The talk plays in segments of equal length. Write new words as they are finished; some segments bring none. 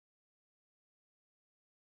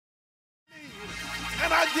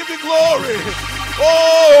give you glory.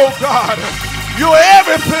 Oh, God, you're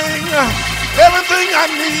everything I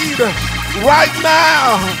need right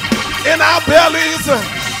now. In our bellies,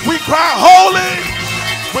 we cry holy,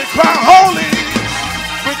 we cry holy,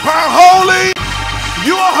 we cry holy.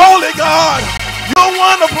 You are holy, God. You're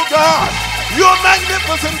wonderful, God. You're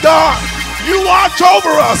magnificent, God. You watch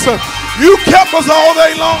over us. You kept us all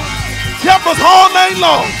day long. Kept us all day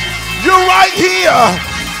long. You're right here.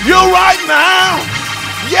 You're right now.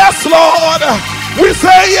 Yes, Lord. We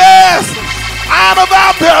say yes. Out of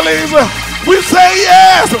our bellies, we say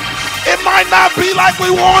yes. It might not be like we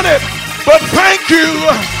want it, but thank you,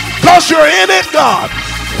 because you're in it, God.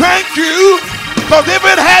 Thank you, because if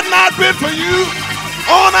it had not been for you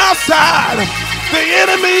on our side, the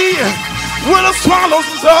enemy would have swallowed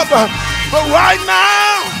us up. But right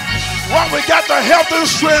now, while we got the health and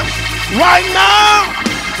strength, right now,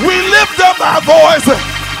 we lift up our voice.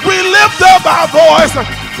 We lift up our voice.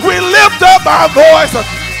 We lift up our voice.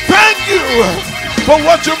 Thank you for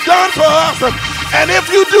what you've done for us. And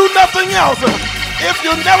if you do nothing else, if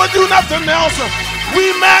you never do nothing else,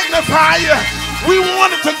 we magnify you. We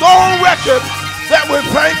wanted to go on record that we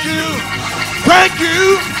thank you. Thank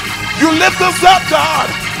you. You lift us up, God,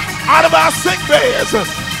 out of our sick beds.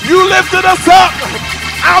 You lifted us up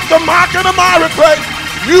out the muck and the miry clay.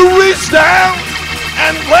 You reached down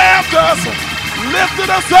and grabbed us,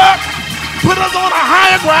 lifted us up, put us on a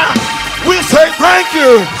higher ground. We say thank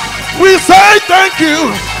you. We say thank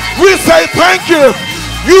you. We say thank you.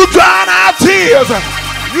 You drown our tears.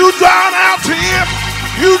 You drown our tears.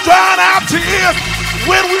 You drown our tears.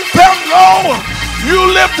 When we felt low, you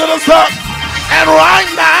lifted us up. And right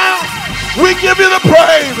now, we give you the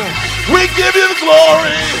praise. We give you the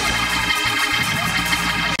glory.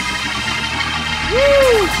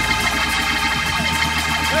 Woo.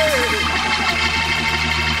 Hey.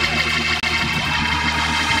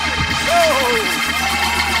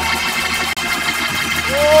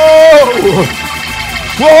 Oh.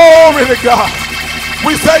 Glory to God.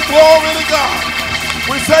 We say glory to God.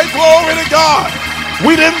 We say glory to God.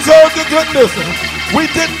 We didn't deserve your goodness. We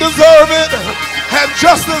didn't deserve it. Had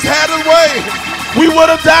justice had its way, we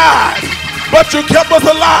would have died. But you kept us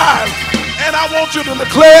alive. And I want you to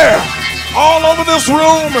declare all over this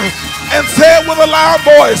room and say it with a loud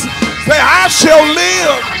voice. Say, I shall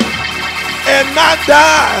live and not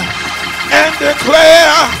die and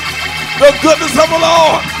declare the goodness of the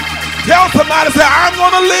Lord. Tell somebody, say, I'm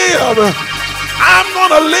going to live. I'm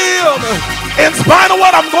going to live in spite of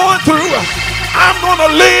what I'm going through. I'm going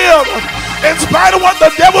to live in spite of what the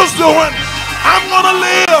devil's doing. I'm going to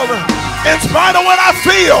live in spite of what I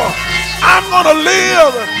feel. I'm going to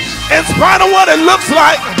live in spite of what it looks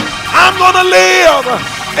like. I'm going to live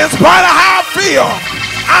in spite of how I feel.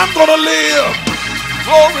 I'm going to live.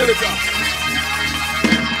 Glory to God.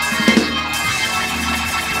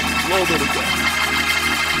 Glory to God.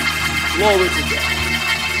 Glory to God.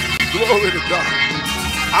 Glory to God.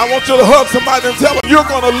 I want you to hug somebody and tell them you're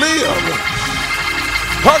going to live.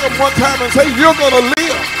 Hug them one time and say, you're going to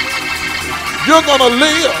live. You're going to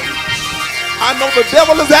live. I know the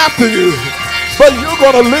devil is after you, but you're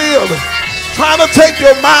going to live. Trying to take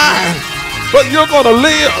your mind, but you're going to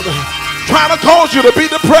live. Trying to cause you to be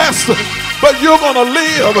depressed, but you're going to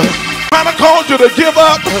live. Trying to cause you to give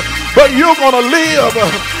up, but you're going to live.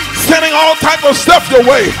 Sending all type of stuff your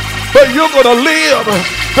way, but you're going to live.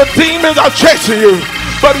 The demons are chasing you,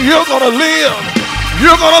 but you're going to live.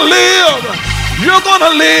 You're going to live. You're going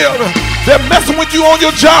to live. They're messing with you on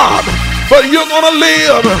your job, but you're going to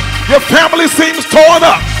live. Your family seems torn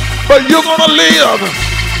up, but you're going to live.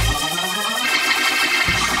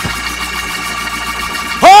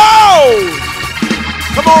 Oh!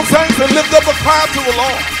 Come on, saints, and lift up a cry to the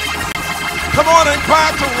Lord. Come on and cry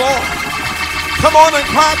to the Lord. Come on and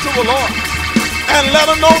cry to the Lord. And let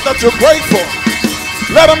him know that you're grateful.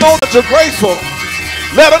 Let him know that you're grateful.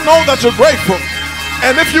 Let him know that you're grateful.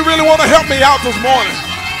 And if you really want to help me out this morning,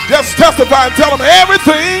 just testify and tell them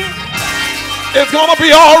everything is going to be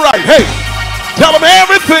all right. Hey, tell them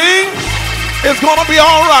everything is going to be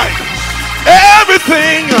all right.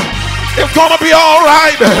 Everything is going to be all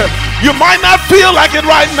right. You might not feel like it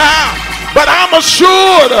right now, but I'm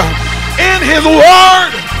assured in his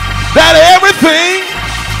word that everything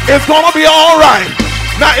is going to be all right.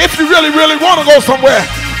 Now, if you really, really want to go somewhere,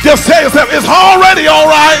 just say yourself, it's already all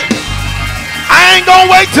right. I ain't going to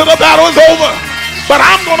wait till the battle is over, but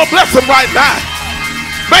I'm going to bless him right now.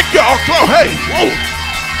 Make y'all go, hey, whoa,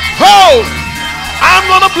 oh, I'm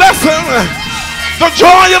going to bless him. The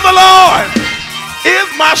joy of the Lord is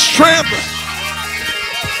my strength.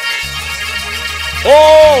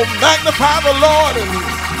 Oh, magnify the Lord.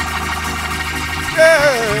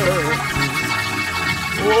 Yeah.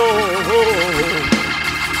 Oh.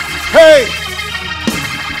 Hey.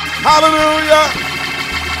 Hallelujah.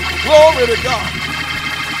 Glory to God.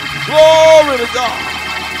 Glory to God.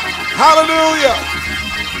 Hallelujah.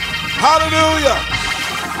 Hallelujah.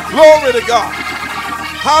 Glory to God.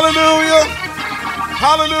 Hallelujah.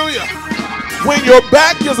 Hallelujah. When your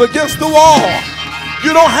back is against the wall,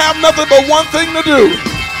 you don't have nothing but one thing to do,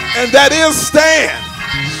 and that is stand.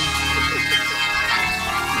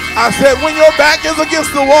 I said, when your back is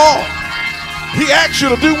against the wall, he asks you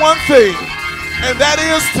to do one thing, and that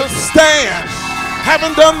is to stand.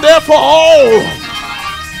 Having done therefore all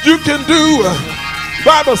you can do,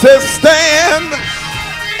 Bible says stand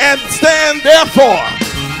and stand therefore.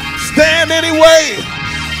 Stand anyway.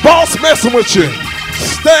 Boss messing with you.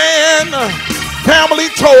 Stand. Family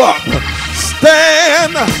toe up.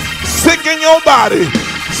 Stand. Sick in your body.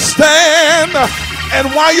 Stand. And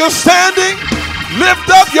while you're standing, lift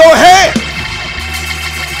up your head,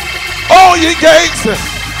 all ye gates,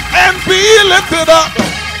 and be lifted up,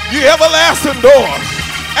 ye everlasting doors,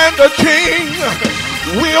 and the King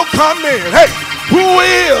will come in. Hey, who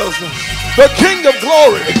is the King of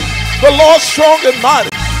glory? The Lord strong and mighty,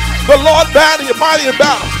 the Lord mighty in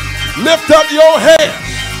battle. Lift up your head,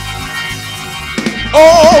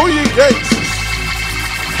 all ye gates.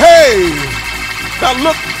 Hey, now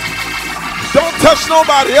look, don't touch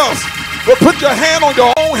nobody else, but put your hand on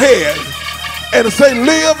your own head and say,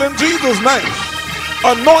 live in Jesus' name.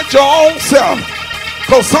 Anoint your own self.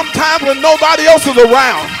 Because sometimes when nobody else is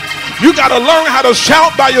around, you got to learn how to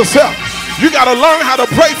shout by yourself. You got to learn how to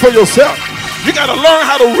pray for yourself. You got to learn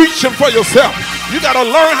how to reach him for yourself. You got to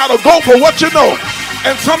learn how to go for what you know.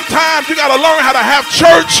 And sometimes you got to learn how to have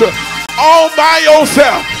church all by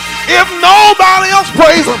yourself. If nobody else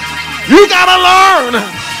praise him, you got to learn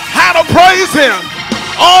how to praise him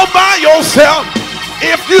all by yourself.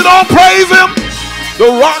 If you don't praise him, the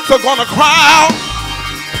rocks are going to cry out.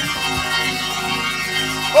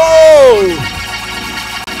 Oh,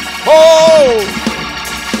 oh,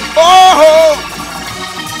 oh,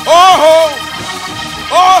 oh,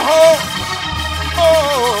 oh, oh.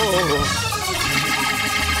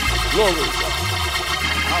 Glory to God.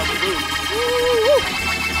 Hallelujah.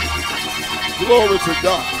 Glory to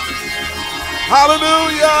God.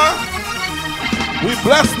 Hallelujah. We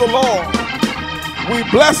bless the Lord. We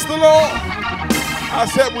bless the Lord. I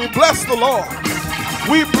said we bless the Lord.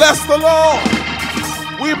 We bless the Lord.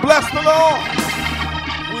 We bless the Lord.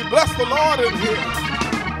 We bless the Lord in here.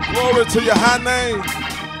 Glory to your high name.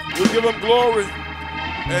 We give him glory.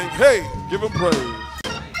 And hey, give him praise.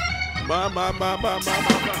 My.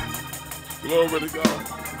 Glory to God.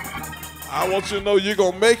 I want you to know you're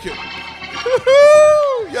going to make it.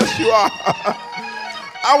 Yes, you are.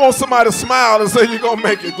 I want somebody to smile and say you're going to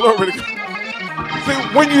make it. Glory to God. See,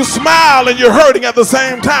 when you smile and you're hurting at the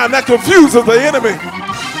same time, that confuses the enemy.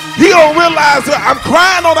 He don't realize that I'm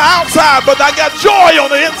crying on the outside, but I got joy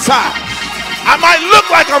on the inside. I might look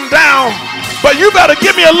like I'm down, but you better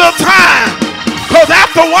give me a little time, because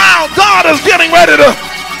after a while, God is getting ready to...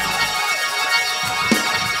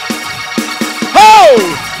 Oh!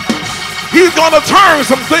 He's going to turn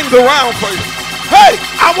some things around for you. Hey,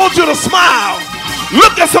 I want you to smile.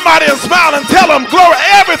 Look at somebody and smile and tell them, glory,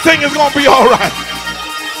 everything is going to be all right.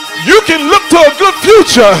 You can look to a good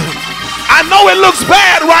future. I know it looks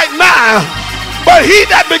bad right now, but he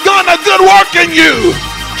that begun a good work in you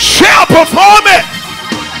shall perform it,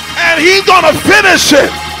 and he's going to finish it.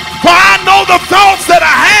 For I know the thoughts that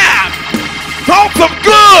I have, thoughts of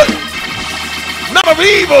good, not of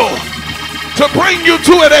evil, to bring you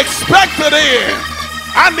to an expected end.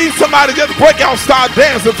 I need somebody to just break out, start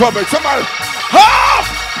dancing for me. Somebody, oh!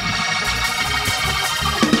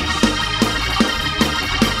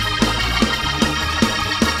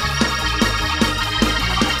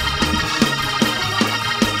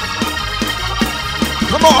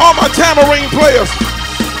 Come on, all my tambourine players.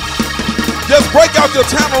 Just break out your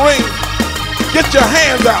tambourine. Get your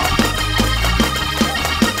hands out.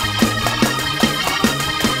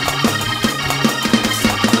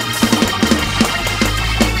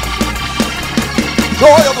 Joy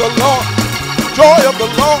of the Lord, joy of the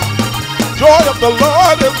Lord, joy of the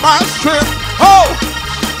Lord is my strength. Oh,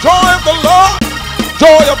 joy of the Lord,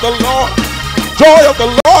 joy of the Lord, joy of the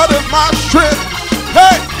Lord is my strength.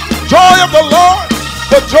 Hey, joy of the Lord,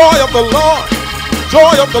 the joy of the Lord,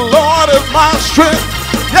 joy of the Lord is my strength.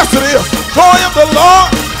 Yes, it is. Joy of the Lord,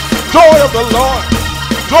 joy of the Lord,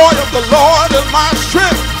 joy of the Lord is my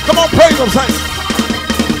strength. Come on, praise him, saints.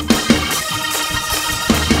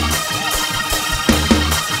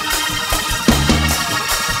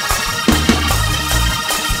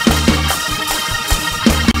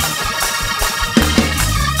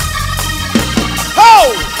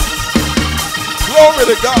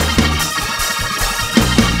 Glory to God.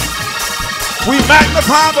 We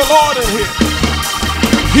magnify the Lord in here.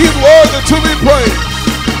 He's worthy to be praised.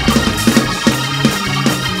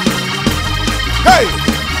 Hey.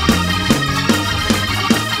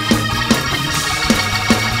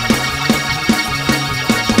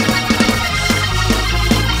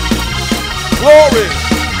 Glory.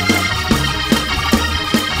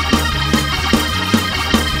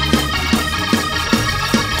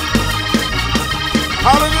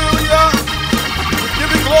 Hallelujah. We give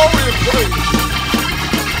you glory and praise.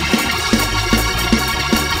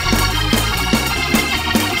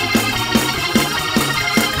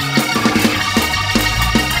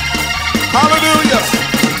 Hallelujah.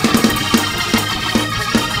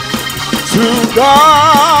 To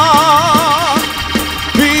God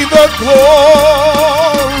be the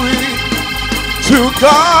glory. To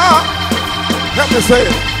God, help me say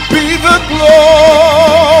it. Be the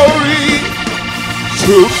glory.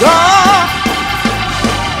 To God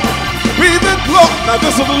be the glory. Now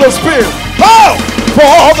this is a little spirit. Oh, for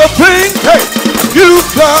all the things, hey, you've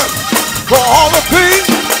done. For all the things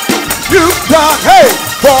you've done. Hey,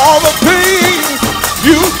 for all the things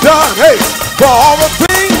you've done. Hey, for all the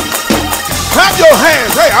things. Clap your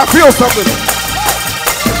hands. Hey, I feel something.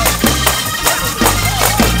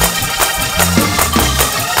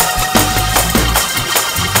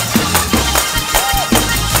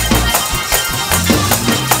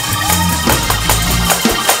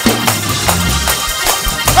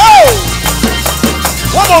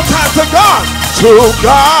 One more time, to God. To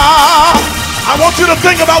God. I want you to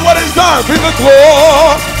think about what he's done. Be the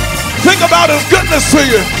glory. Think about his goodness to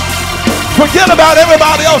you. Forget about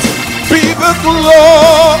everybody else. Be the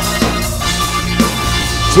glory.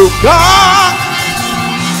 To God.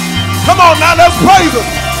 Come on now, let's praise him.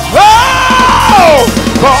 Oh,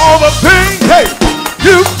 for all the things, hey,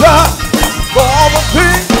 you've done. For all the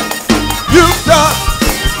things you've done.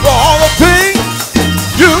 For all the things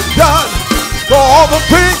you've done. For all the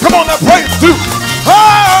things, come on now, praise too. Oh,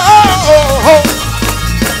 oh, oh, oh.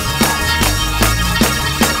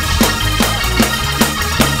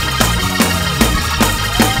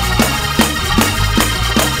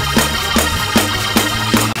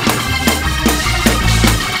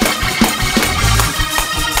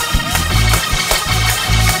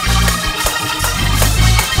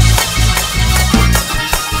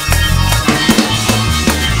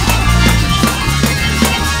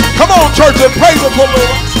 Come on, church, and praise him for a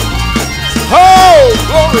little. Oh,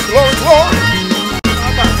 glory, glory, glory.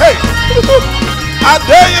 Hey, I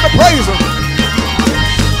dare you to praise him.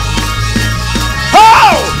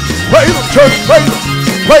 Oh, praise him, church, praise him,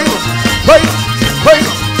 praise him, praise him, praise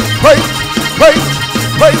him, praise him, praise him,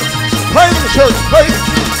 praise him, praise him, church, praise him,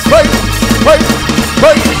 praise him, praise him,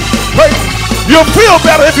 praise him, praise him. You'll feel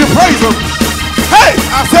better if you praise him. Hey,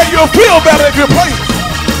 I said you'll feel better if you praise him.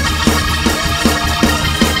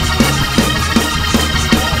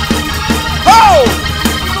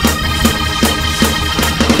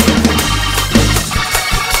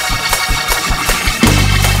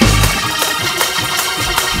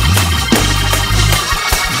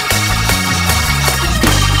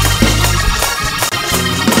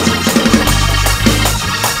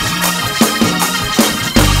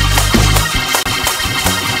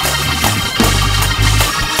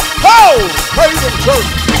 Praise him, church.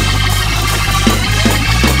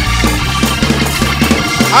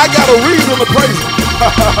 I got a reason to praise him.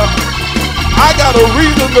 I got a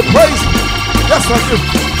reason to praise him. Yes, I do.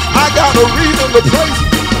 I got a reason to praise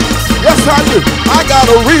him. Yes, I do. I got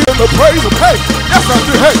a reason to praise him. Hey, yes, I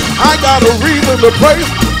do. Hey, I got a reason to praise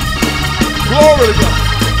him. Glory to God.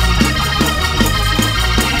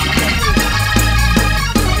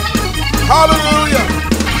 Hallelujah.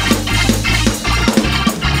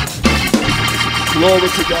 Glory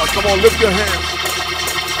to God. Come on, lift your hands.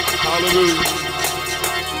 Hallelujah.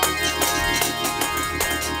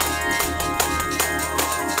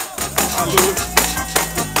 Hallelujah.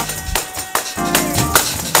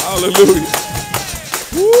 Hallelujah.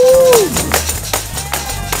 Woo.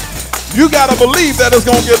 You got to believe that it's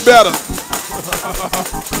going to get better.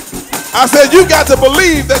 I said you got to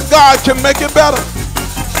believe that God can make it better.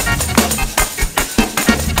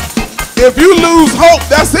 If you lose hope,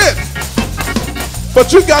 that's it.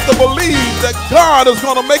 But you got to believe that God is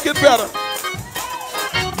going to make it better.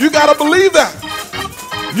 You got to believe that.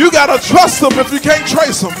 You got to trust him if you can't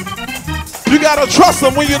trace him. You got to trust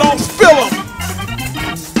him when you don't feel him.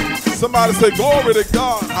 Somebody say, glory to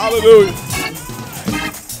God. Hallelujah.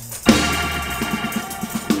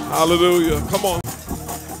 Hallelujah. Come on.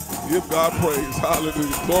 Give God praise.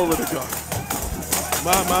 Hallelujah. Glory to God.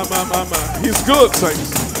 My. He's good,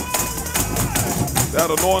 saints. That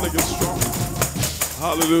anointing is strong.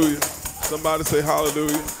 Hallelujah. Somebody say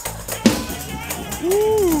hallelujah.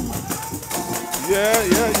 Woo. Yeah.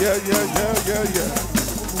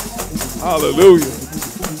 Hallelujah.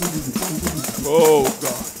 Oh,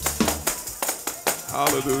 God.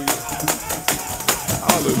 Hallelujah.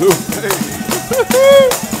 Hallelujah. Hey.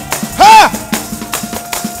 Ha!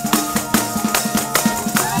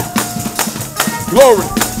 Glory.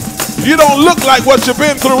 You don't look like what you've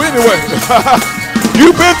been through anyway.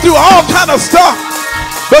 You've been through all kind of stuff,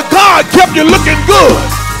 but God kept you looking good.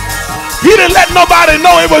 He didn't let nobody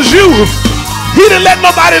know it was you. He didn't let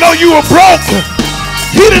nobody know you were broke.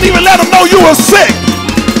 He didn't even let them know you were sick.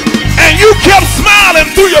 And you kept smiling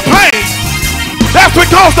through your pain. That's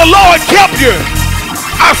because the Lord kept you.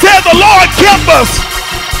 I said the Lord kept us.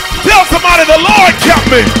 Tell somebody the Lord kept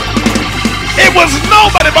me. It was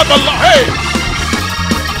nobody but the Lord. Hey.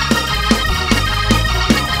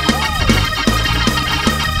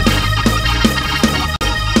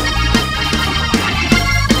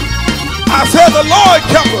 I said the Lord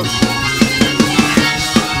kept us.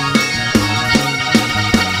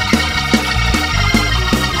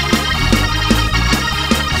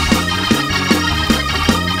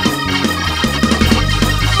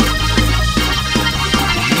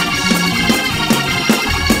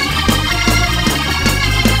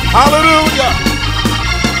 Hallelujah.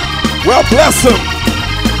 Well, bless him.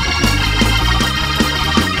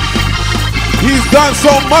 He's done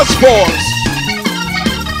so much for us.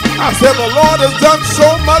 I said the Lord has done so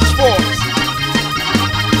much for us,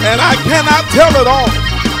 and I cannot tell it all.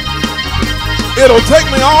 It'll take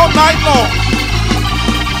me all night long.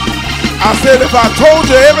 I said if I told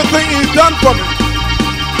you everything he's done for me,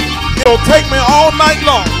 it'll take me all night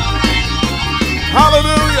long.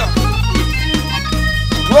 Hallelujah.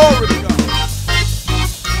 Glory to God.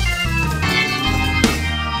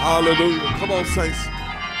 Hallelujah. Come on, saints,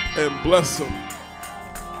 and bless him.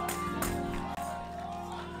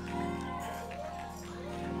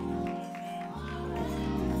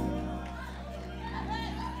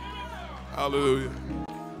 Hallelujah.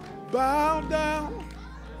 Bow down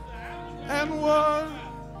and worship.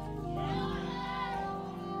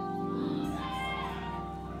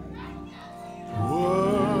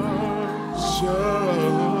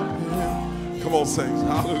 Come on, saints.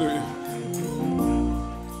 Hallelujah.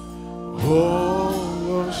 Oh,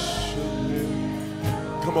 worship him.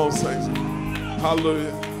 Come on, saints.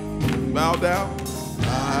 Hallelujah. Bow down.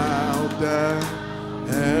 Bow down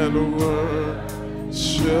and worship.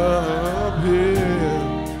 Worship him.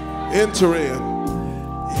 Enter in.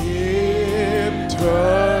 Enter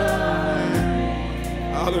in.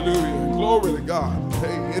 Hallelujah. Glory to God.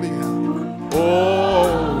 Hey, anyhow.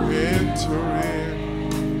 Oh, enter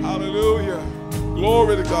in. Hallelujah.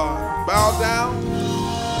 Glory to God. Bow down.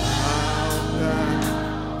 Bow down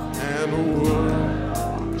and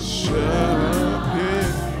worship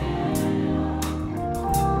him.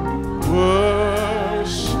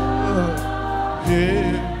 Worship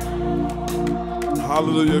him.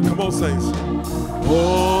 Hallelujah. Come on, saints.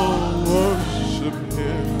 Oh, worship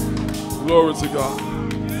him. Glory to God.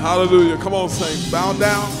 Hallelujah. Come on, saints. Bow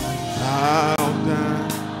down. Bow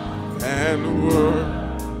down and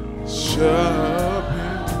worship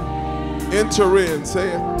him. Enter in. Say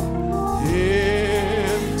it.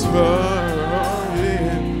 Enter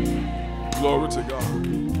in. Glory to God.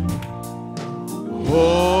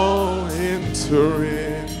 Oh, enter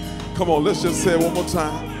in. Come on, let's just say it one more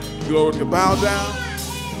time. Glory to God. Bow down.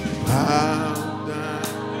 Bow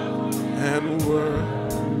down and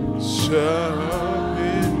worship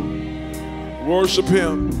him. Worship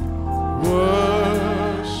him.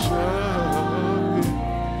 Worship him.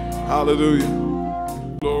 Hallelujah.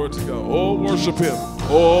 Glory to God. Oh, worship him.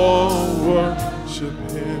 Oh, worship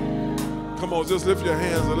him. Come on, just lift your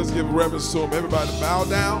hands and let's give reverence to him. Everybody bow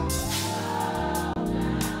down.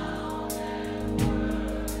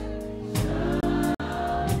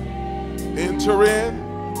 Enter in.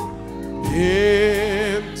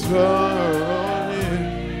 Enter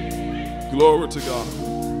in. Glory to God.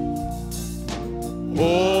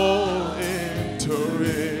 Oh, enter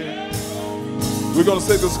in. We're going to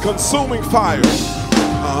say this consuming fire.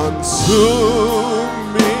 Consuming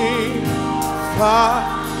fire.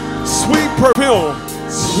 Sweet perfume.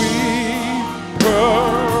 Sweet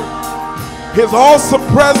perfume. His awesome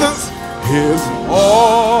presence. His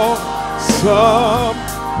awesome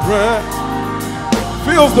presence.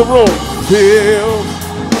 Fills the room. Fills.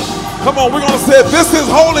 Come on, we're going to say this is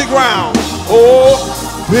holy ground. Oh,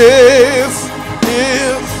 this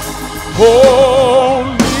is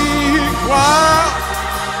holy ground.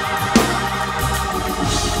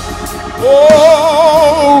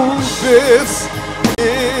 Oh, this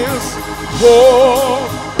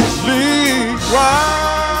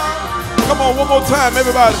on, one more time,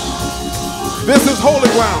 everybody. This is holy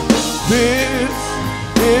ground. This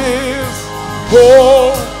is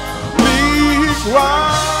holy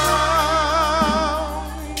ground.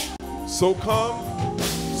 So come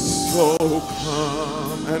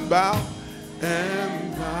and bow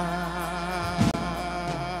and bow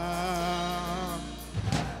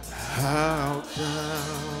down.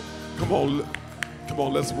 Come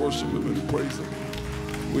on, let's worship him and praise him.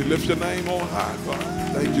 We lift your name on high, God.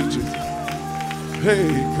 Thank you, Jesus.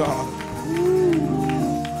 Hey, God.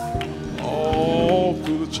 All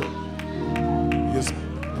through the church. His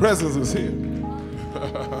presence is here.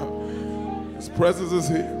 His presence is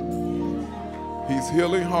here. He's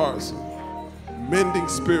healing hearts, mending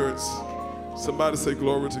spirits. Somebody say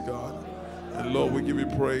glory to God. And Lord, we give you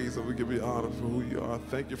praise and we give you honor for who you are.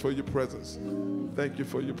 Thank you for your presence. Thank you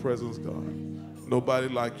for your presence, God. Nobody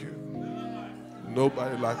like you.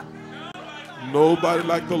 Nobody like you. Nobody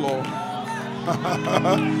like the Lord.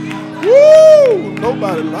 Woo!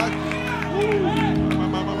 Nobody like you.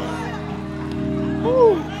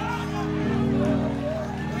 Woo! Woo!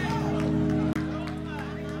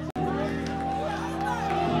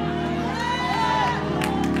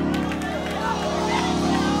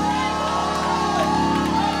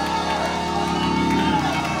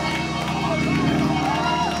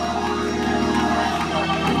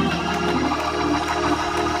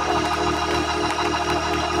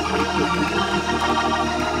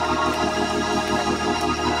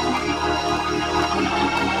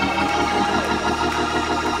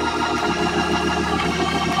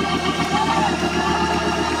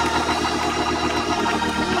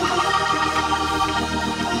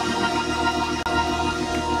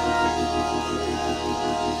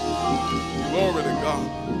 Glory to God.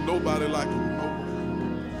 Nobody like him.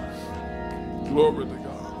 Nobody. Glory to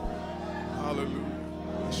God. Hallelujah.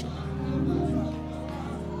 Bless your name.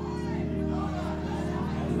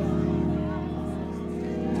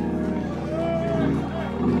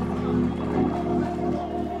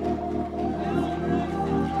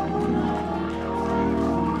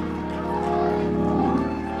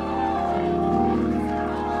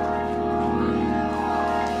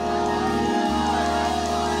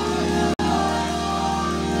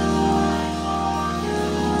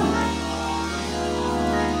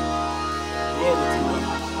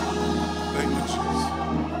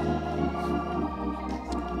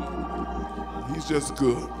 Just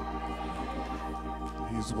good.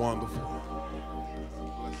 He's wonderful.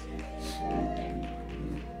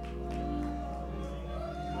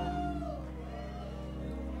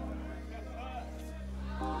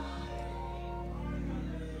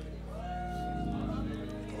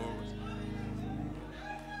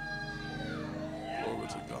 Glory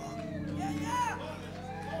to God.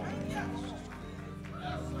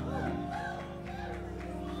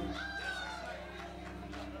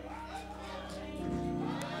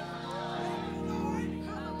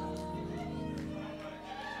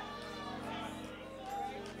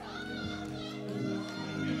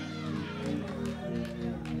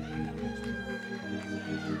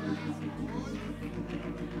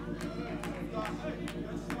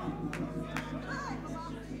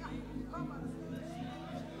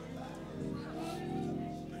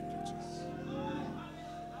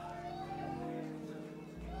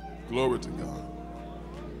 Glory to God.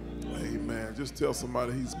 Amen. Just tell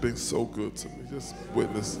somebody he's been so good to me. Just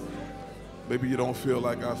witness. Maybe you don't feel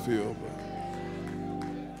like I feel, but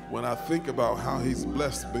when I think about how he's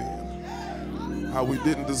blessed me, how we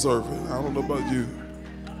didn't deserve it. I don't know about you.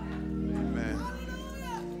 Amen.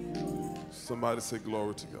 Somebody say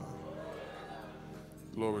glory to God.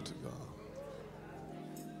 Glory to God.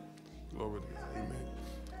 Glory to God. Amen.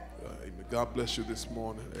 Amen. God bless you this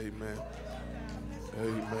morning. Amen.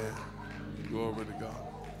 Amen. Glory to God.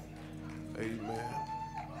 Amen.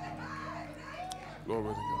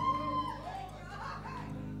 Glory to God.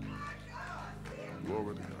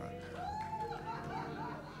 Glory to God.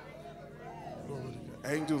 Glory to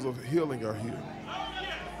God. Angels of healing are here.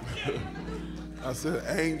 I said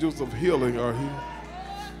angels of healing are here.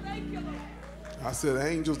 I said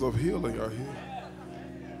angels of healing are here.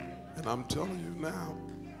 And I'm telling you now,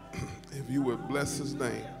 if you would bless his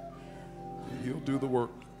name, he'll do the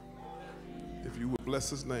work. If you would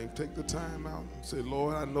bless his name, take the time out and say,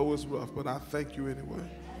 Lord, I know it's rough, but I thank you anyway.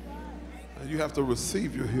 And you have to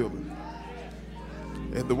receive your healing.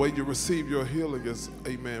 And the way you receive your healing is,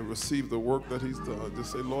 amen, receive the work that he's done.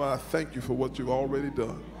 Just say, Lord, I thank you for what you've already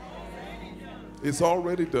done. It's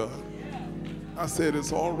already done. I said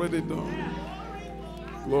it's already done.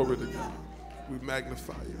 Glory to God. We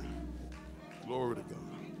magnify you. Glory to God.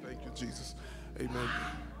 Thank you, Jesus. Amen.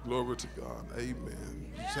 Glory to God.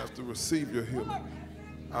 Amen. You just have to receive your healing.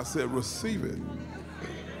 I said receive it.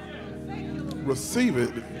 Receive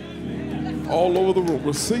it. All over the room.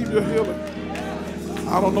 Receive your healing.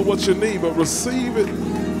 I don't know what you need, but receive it.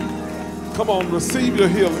 Come on, receive your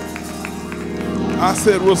healing. I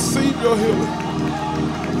said receive your healing.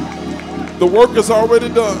 The work is already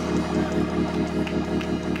done.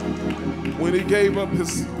 When he gave up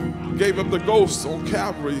the ghost on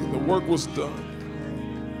Calvary, the work was done.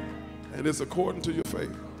 And it's according to your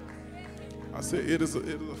faith. I said it is a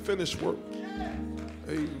finished work.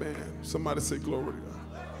 Amen. Somebody say glory to God.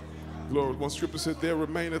 Glory. One scripture said there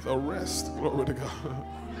remaineth a rest. Glory to God.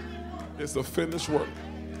 It's a finished work.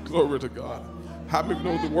 Glory to God. How many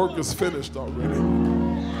know the work is finished already?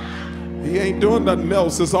 He ain't doing nothing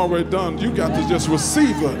else. It's already done. You got to just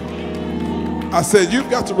receive it. I said you've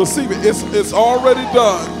got to receive it. It's already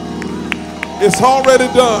done. It's already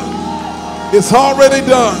done. It's already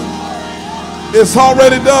done. It's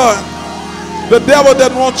already done. The devil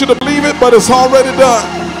doesn't want you to believe it, but it's already done.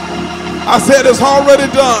 I said it's already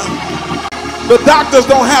done. The doctors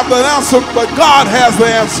don't have the answer, but God has the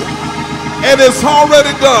answer. And it's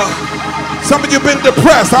already done. Some of you have been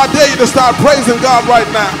depressed. I dare you to start praising God right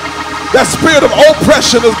now. That spirit of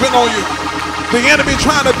oppression has been on you. The enemy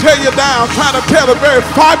trying to tear you down, trying to tear the very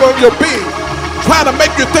fiber of your being, trying to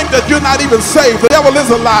make you think that you're not even saved. The devil is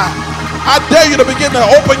a lie. I dare you to begin to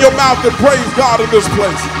open your mouth and praise God in this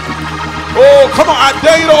place. Oh, come on. I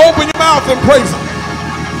dare you to open your mouth and praise him.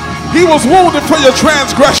 He was wounded for your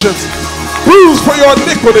transgressions, bruised for your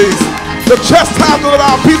iniquities. The chastisement of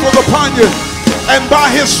our people is upon you, and by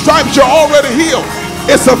his stripes you're already healed.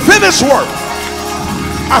 It's a finished work.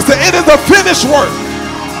 I said it is a finished work.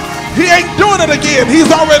 He ain't doing it again. He's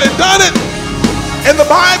already done it. And the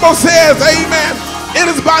Bible says, amen, it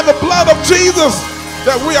is by the blood of Jesus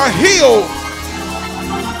that we are healed.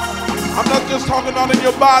 I'm not just talking about in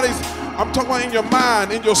your bodies. I'm talking about in your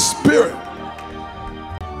mind, in your spirit.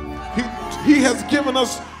 He has given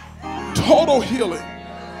us total healing.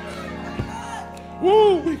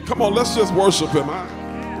 Woo! Come on, let's just worship him.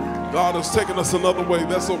 God has taken us another way.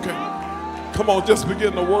 That's okay. Come on, just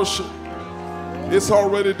begin to worship. It's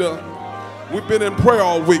already done. We've been in prayer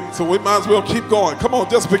all week, so we might as well keep going. Come on,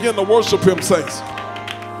 just begin to worship him, saints.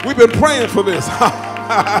 We've been praying for this.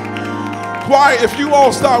 Choir, if you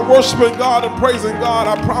all start worshiping God and praising God,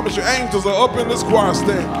 I promise you, angels are up in this choir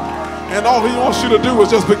stand. And all he wants you to do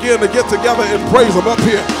is just begin to get together and praise him up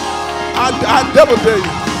here. I never dare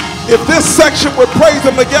you. If this section would praise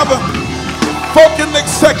him together, folk in the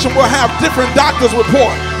next section will have different doctors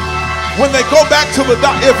report. When they go back to the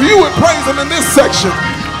doctor, if you would praise him in this section,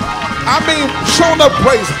 I mean, showing up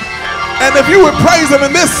praising. And if you would praise him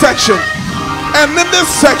in this section, and in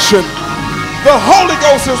this section, the Holy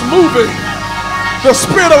Ghost is moving. The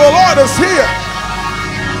Spirit of the Lord is here.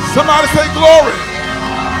 Somebody say glory.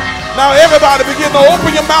 Now everybody begin to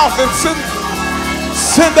open your mouth and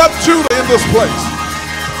send up Judah in this place.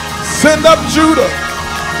 Send up Judah.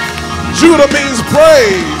 Judah means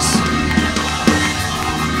praise.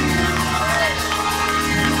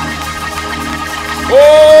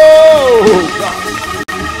 Oh, God.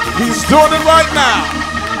 He's doing it right now.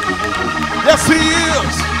 Yes, he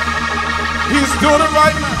is. He's doing it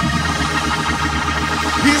right now.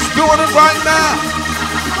 He's doing it right now.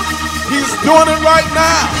 He's doing it right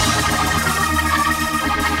now.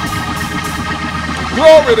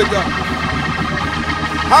 Glory to God.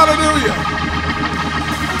 Hallelujah.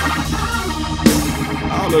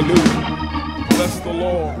 Hallelujah. Bless the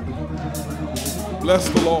Lord. Bless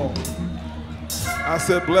the Lord. I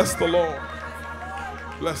said, bless the Lord.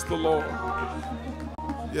 Bless the Lord.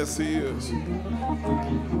 Yes, he is.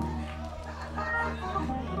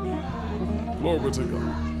 Glory to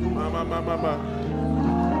God. My.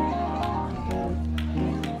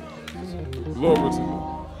 Glory to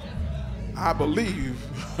God. I believe.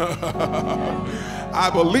 I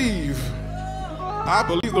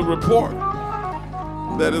believe the report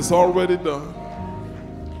that it's already done.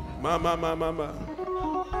 My.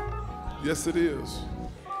 Yes, it is.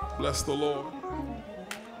 Bless the Lord.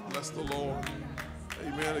 Bless the Lord.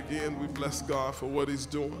 Amen. Again, we bless God for what he's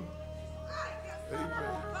doing.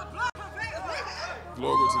 Amen.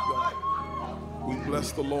 Glory to God. We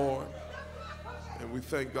bless the Lord. And we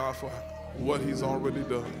thank God for what he's already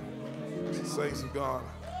done. Saints of God.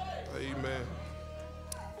 Amen.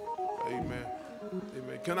 Amen.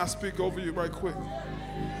 Amen. Can I speak over you right quick?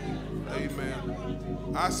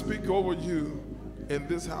 Amen. I speak over you in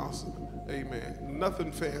this house. Amen.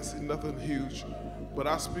 Nothing fancy, nothing huge. But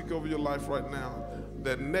I speak over your life right now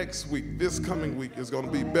that next week, this coming week, is going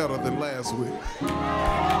to be better than last week.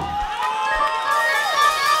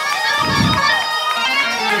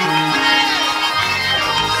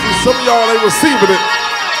 Some of y'all ain't receiving it.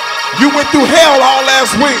 You went through hell all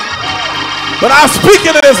last week. But I'm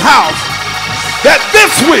speaking to this house that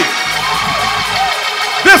this week,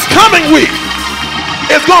 this coming week,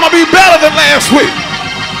 is going to be better than last week.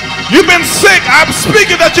 You've been sick. I'm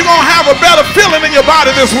speaking that you're going to have a better feeling in your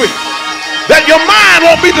body this week. That your mind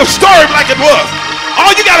won't be disturbed like it was.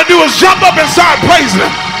 All you got to do is jump up and start praising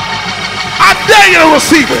him. I dare you to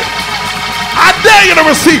receive it. I dare you to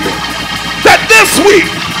receive it. That this week,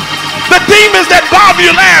 the demons that bothered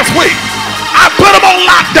you last week, I put them on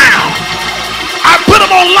lockdown. I put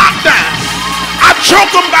them on lockdown. I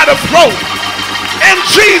choke them by the throat. In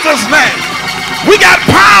Jesus' name. We got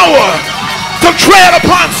power to tread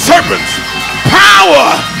upon serpents.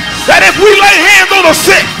 Power that if we lay hands on the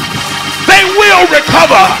sick, they will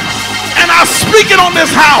recover. And I speak it on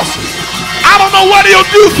this house. I don't know what he'll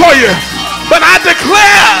do for you, but I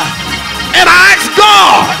declare and I ask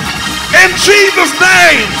God in Jesus'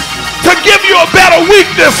 name to give you a better week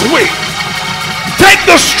this week. Take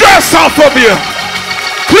the stress off of you.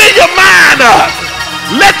 Clear your mind up.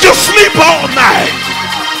 Let you sleep all night.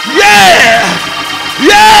 Yeah.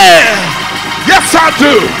 Yeah. Yes, I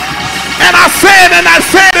do. And I said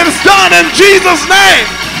it's done in Jesus' name.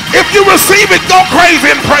 If you receive it, go crazy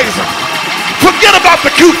and praise him. Forget about the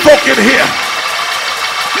cute folk in here.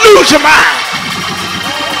 Lose your mind.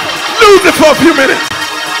 Lose it for a few minutes.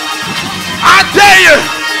 I dare you.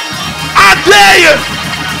 I dare you.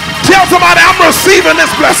 Tell somebody I'm receiving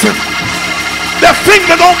this blessing. Their things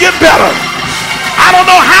are going to get better. I don't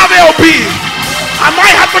know how they'll be. I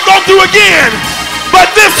might have to go through again. But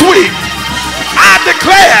this week, I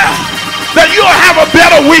declare that you'll have a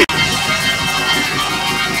better week.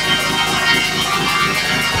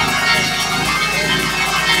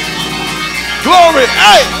 Glory.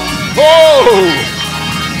 Hey. Oh.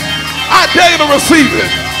 I dare you to receive it.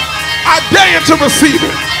 I dare you to receive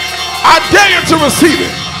it. I dare you to receive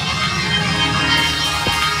it.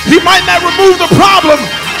 He might not remove the problem,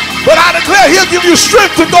 but I declare he'll give you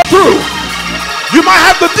strength to go through. You might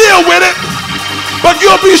have to deal with it, but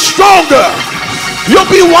you'll be stronger. You'll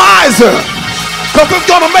be wiser, because it's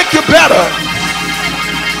going to make you better.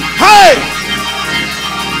 Hey.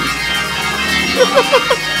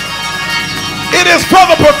 It is for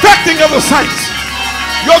the perfecting of the saints.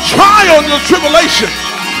 Your trial and your tribulation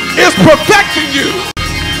is perfecting you.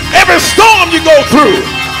 Every storm you go through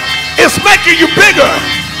is making you bigger.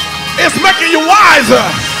 It's making you wiser.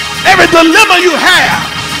 Every dilemma you have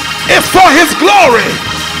is for his glory.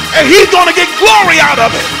 And he's going to get glory out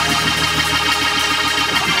of it.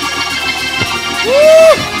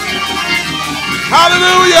 Woo!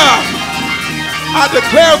 Hallelujah. I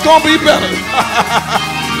declare it's going to be better.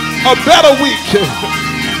 A better week.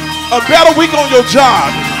 A better week on your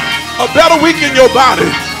job. A better week in your body.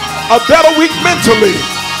 A better week mentally.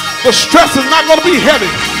 The stress is not going to be heavy.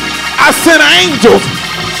 I sent angels.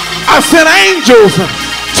 I sent angels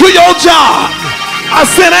to your job. I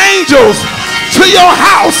sent angels to your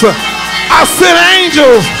house. I sent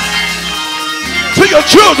angels to your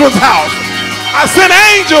children's house. I sent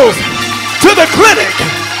angels to the clinic.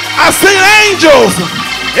 I sent angels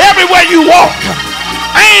everywhere you walk.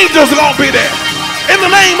 Angels are going to be there. In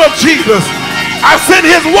the name of Jesus, I sent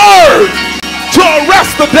his word to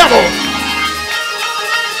arrest the devil.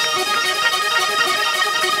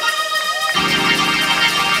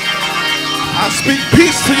 I speak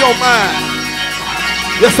peace to your mind.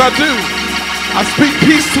 Yes, I do. I speak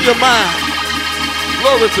peace to your mind.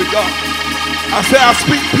 Glory to God. I say I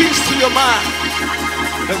speak peace to your mind.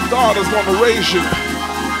 And God is going to raise you.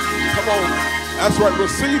 Come on. That's right.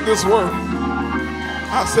 Receive this word.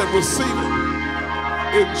 I said receive it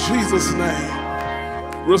in Jesus'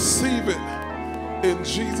 name. Receive it in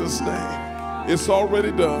Jesus' name. It's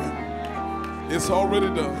already done. It's already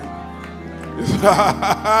done.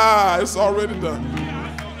 It's already done.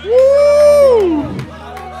 Woo!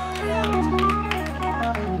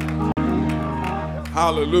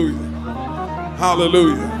 Hallelujah.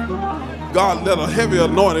 Hallelujah. God, let a heavy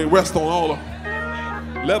anointing rest on all of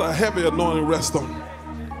them. Let a heavy anointing rest on them.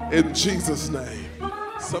 In Jesus' name.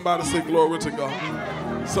 Somebody say glory to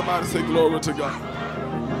God. Somebody say glory to God.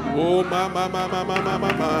 Oh, my.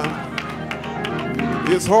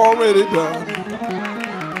 It's already done.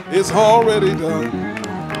 It's already done.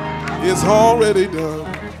 It's already done.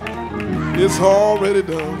 It's already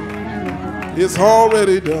done. It's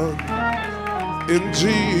already done. In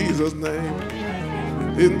Jesus' name.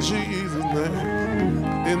 In Jesus' name.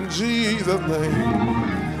 In Jesus'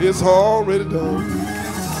 name. It's already done.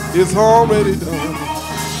 It's already done.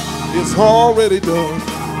 It's already done.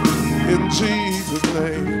 In Jesus'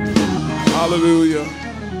 name. Hallelujah.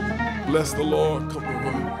 Bless the Lord. Come on.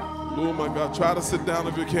 Oh my God, try to sit down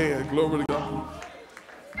if you can. Glory to God.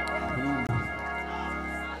 Ooh.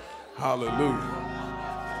 Hallelujah.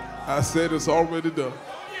 I said it's already done.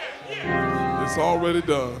 It's already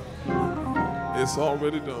done. It's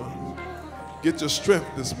already done. Get your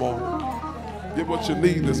strength this morning. Get what you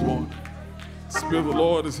need this morning. The Spirit of the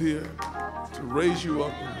Lord is here to raise you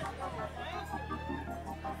up and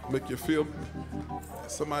make you feel.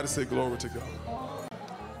 Somebody say glory to God.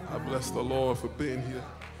 I bless the Lord for being here.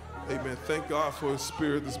 Amen. Thank God for His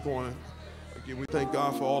Spirit this morning. Again, we thank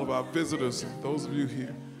God for all of our visitors and those of you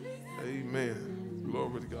here. Amen.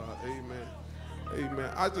 Glory to God. Amen. Amen.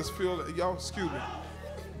 I just feel that, y'all, excuse me.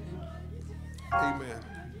 Amen.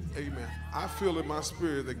 Amen. I feel in my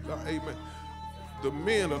spirit that God, amen, the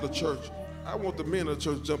men of the church, I want the men of the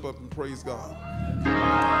church to jump up and praise God.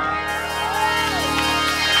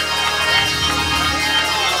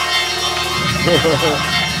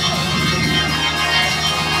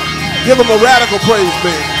 Give them a radical praise,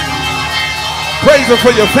 man. Praise them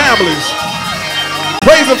for your families.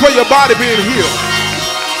 Praise them for your body being healed.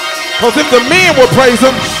 Because if the men will praise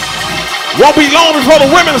Him, won't be long before the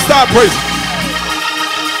women start praising.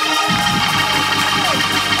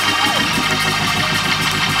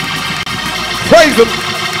 Praise Him.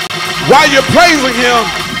 While you're praising Him,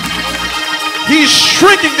 He's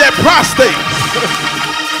shrinking that prostate.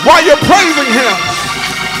 While you're praising Him,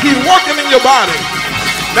 He's working in your body.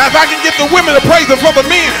 Now if I can get the women to praise Him for the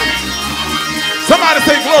men, somebody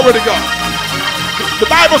say glory to God. The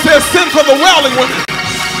Bible says send for the wailing women.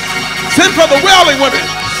 Send for the wailing women.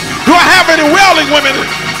 Do I have any wailing women?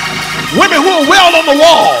 Women who will wail on the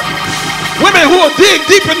wall. Women who will dig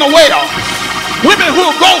deep in the well. Women who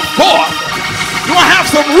will go forth. Do I have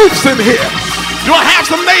some Ruths in here? Do I have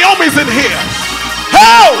some Naomi's in here?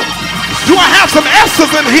 Hell, do I have some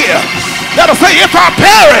Esthers in here that'll say, if I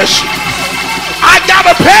perish, I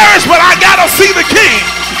gotta perish, but I gotta see the King?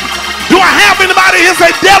 Do I have anybody here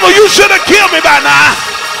say, devil, you should have killed me by now?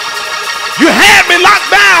 You had me locked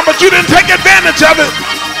down, but you didn't take advantage of it.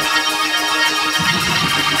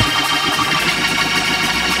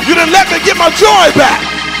 You didn't let me get my joy back.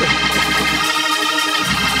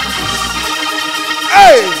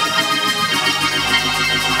 Hey,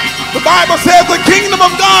 the Bible says the kingdom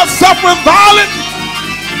of God suffereth violence,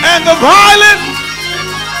 and the violent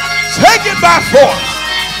take it by force.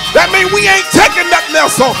 That means we ain't taking nothing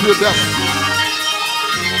else off you, devil.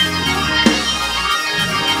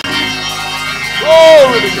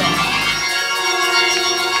 Glory to God.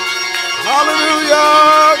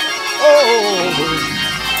 Hallelujah. Oh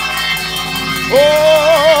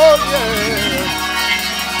yeah.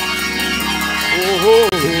 Oh,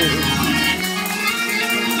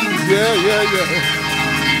 yeah, yeah, yeah.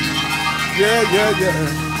 Yeah, yeah, yeah.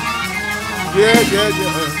 Yeah, yeah,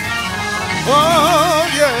 yeah. Oh,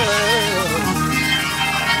 yeah.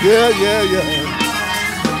 Yeah, yeah, yeah.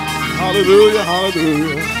 Hallelujah,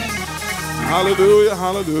 hallelujah. Hallelujah,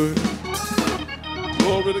 hallelujah.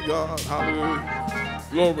 Glory to God. Hallelujah.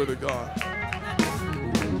 Glory to God.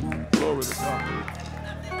 Glory to God.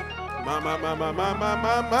 My,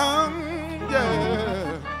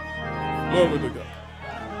 yeah. Glory to God.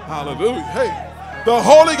 Hallelujah. Hey, the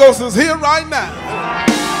Holy Ghost is here right now.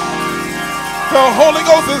 The Holy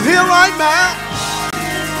Ghost is here right now.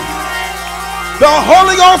 The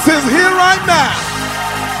Holy Ghost is here right now.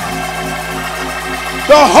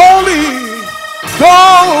 The Holy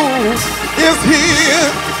Ghost is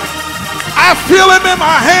here. I feel Him in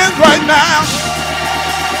my hands right now.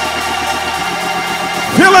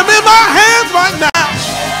 Feel Him in my hands right now.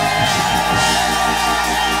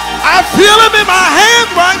 I feel Him in my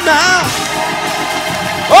hands right now.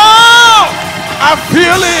 Oh, I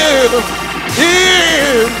feel Him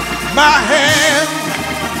in my hands.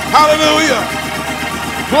 Hallelujah.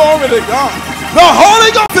 Glory to God. The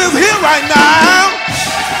Holy Ghost is here right now.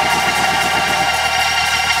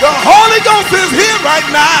 The Holy Ghost is here right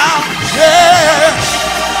now. Yeah.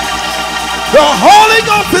 The Holy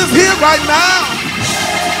Ghost is here right now.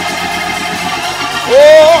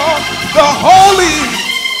 Oh, the Holy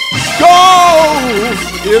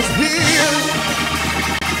Ghost is here.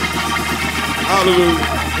 Hallelujah.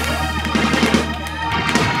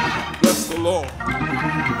 Bless the Lord.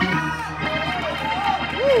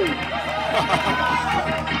 Woo.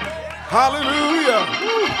 Hallelujah.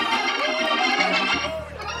 Woo.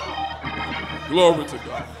 Glory to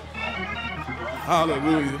God.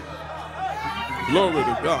 Hallelujah. Glory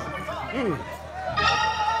to God.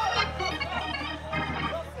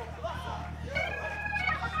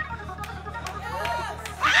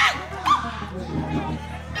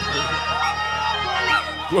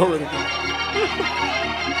 Glory to God.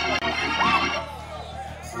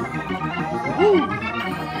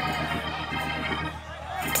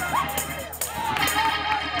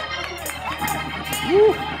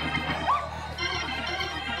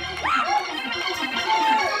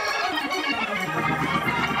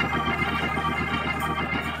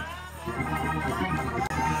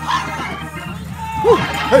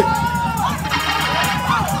 Hey.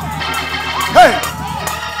 Hey.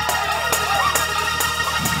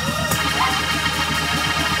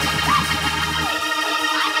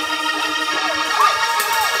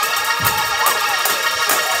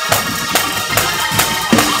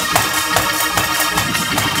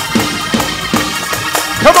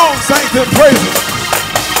 Come on, saints, and praise Him.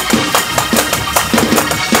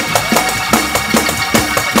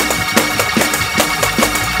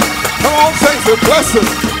 Come on, saints, and bless Him.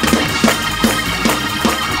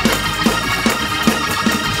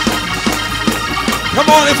 Come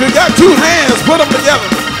on, if you got two hands, put them together.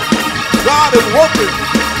 God is working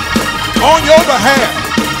on your behalf.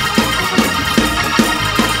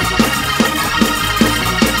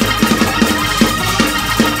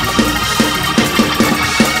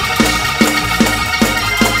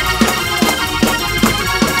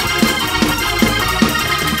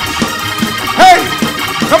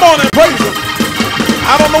 Come on and praise Him.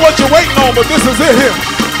 I don't know what you're waiting on, but this is it here.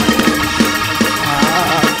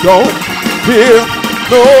 I don't fear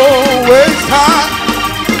no waste time.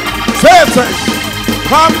 Say it, say,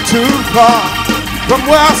 come too far from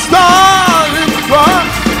where I started from.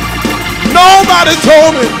 Nobody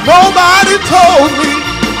told me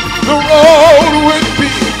the road would be.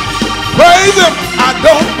 Praise Him, I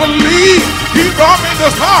don't believe He brought me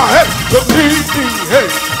this far to lead me. Hey.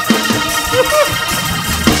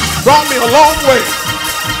 Brought me a long way.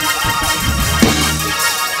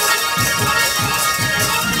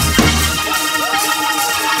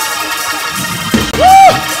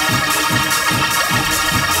 Woo!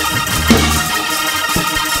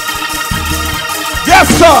 Yes,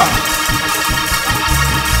 sir.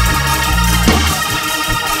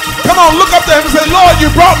 Come on, look up there and say, Lord,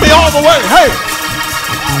 you brought me all the way. Hey.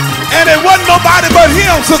 And it wasn't nobody but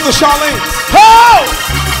Him, Sister Charlene. Oh!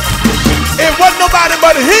 It wasn't nobody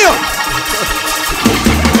but Him.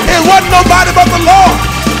 It wasn't nobody but the Lord.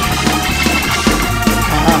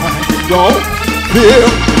 I don't feel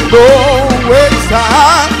no waste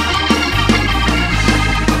time.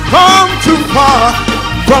 Come too far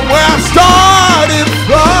from where I started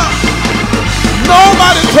from.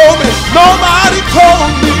 Nobody told me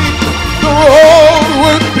the road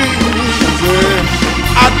would be easy.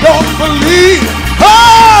 I don't believe.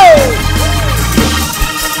 Oh!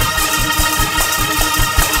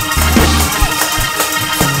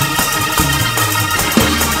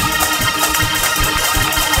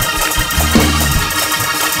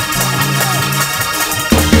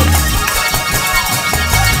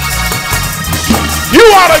 You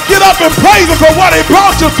ought to get up and praise Him for what He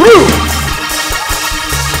brought you through.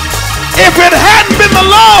 If it hadn't been the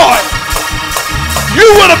Lord, you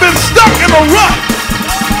would have been stuck in a rut.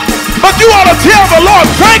 But you ought to tell the Lord,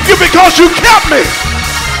 thank you because you kept me.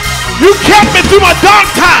 You kept me through my dark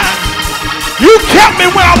times. You kept me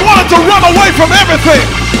when I wanted to run away from everything.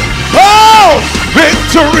 Oh,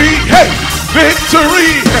 victory, hey,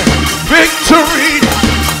 victory, victory,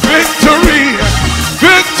 victory,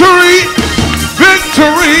 victory.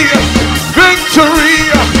 Victory, victory, victory,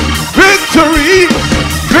 victory,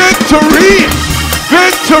 victory,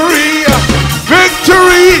 victory,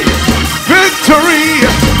 victory,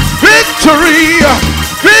 victory,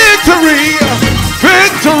 victory,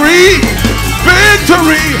 victory,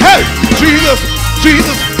 victory. Hey, Jesus,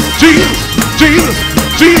 Jesus, Jesus, Jesus,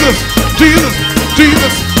 Jesus, Jesus,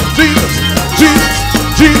 Jesus, Jesus, Jesus,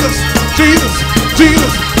 Jesus, Jesus,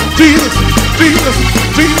 Jesus, Jesus, Jesus,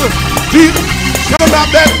 Jesus, Jesus. Something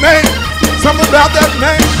about that name, something about that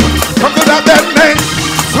name, something about that name,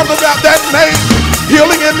 something about that name.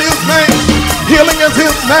 Healing in His name, healing is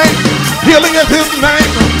His name, healing is His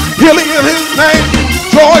name, healing in His name,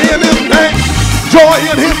 joy in His name, joy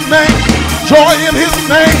in His name, joy in His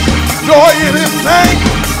name, joy in His name.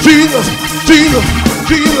 Jesus, Jesus,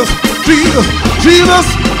 Jesus, Jesus, Jesus,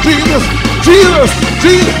 Jesus, Jesus,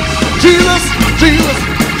 Jesus, Jesus, Jesus,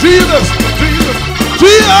 Jesus, Jesus,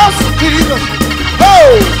 Jesus, Jesus.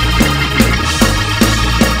 Oh!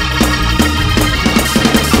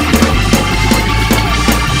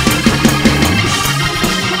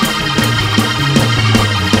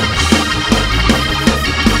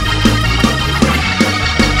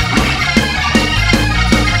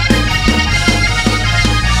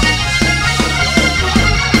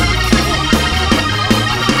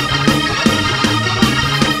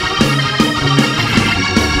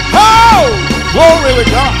 Glory to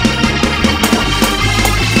God.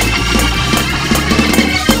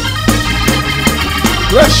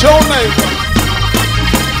 Bless your name, God.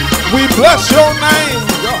 We bless your name,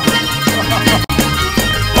 God.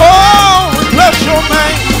 Oh, we bless your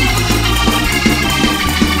name.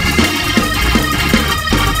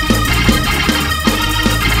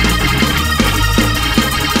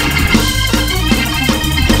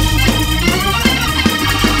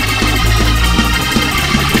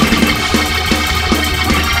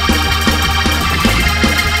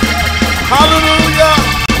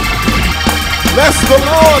 the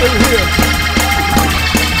Lord in here.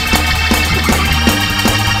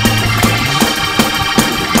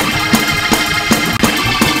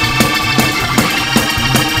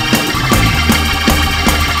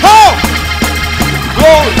 Oh!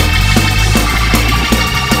 Glory.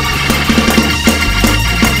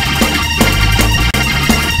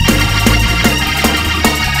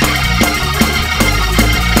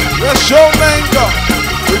 Bless your name, God.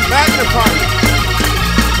 We magnify you.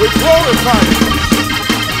 We glorify you.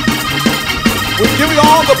 We give you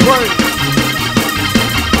all the praise.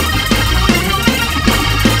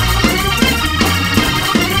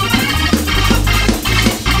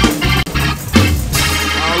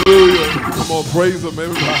 Hallelujah. Come on, praise him,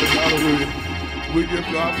 everybody. Hallelujah. We give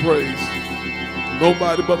God praise.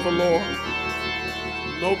 Nobody but the Lord.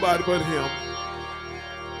 Nobody but him.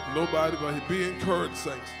 Nobody but him. Be encouraged,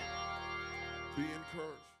 saints.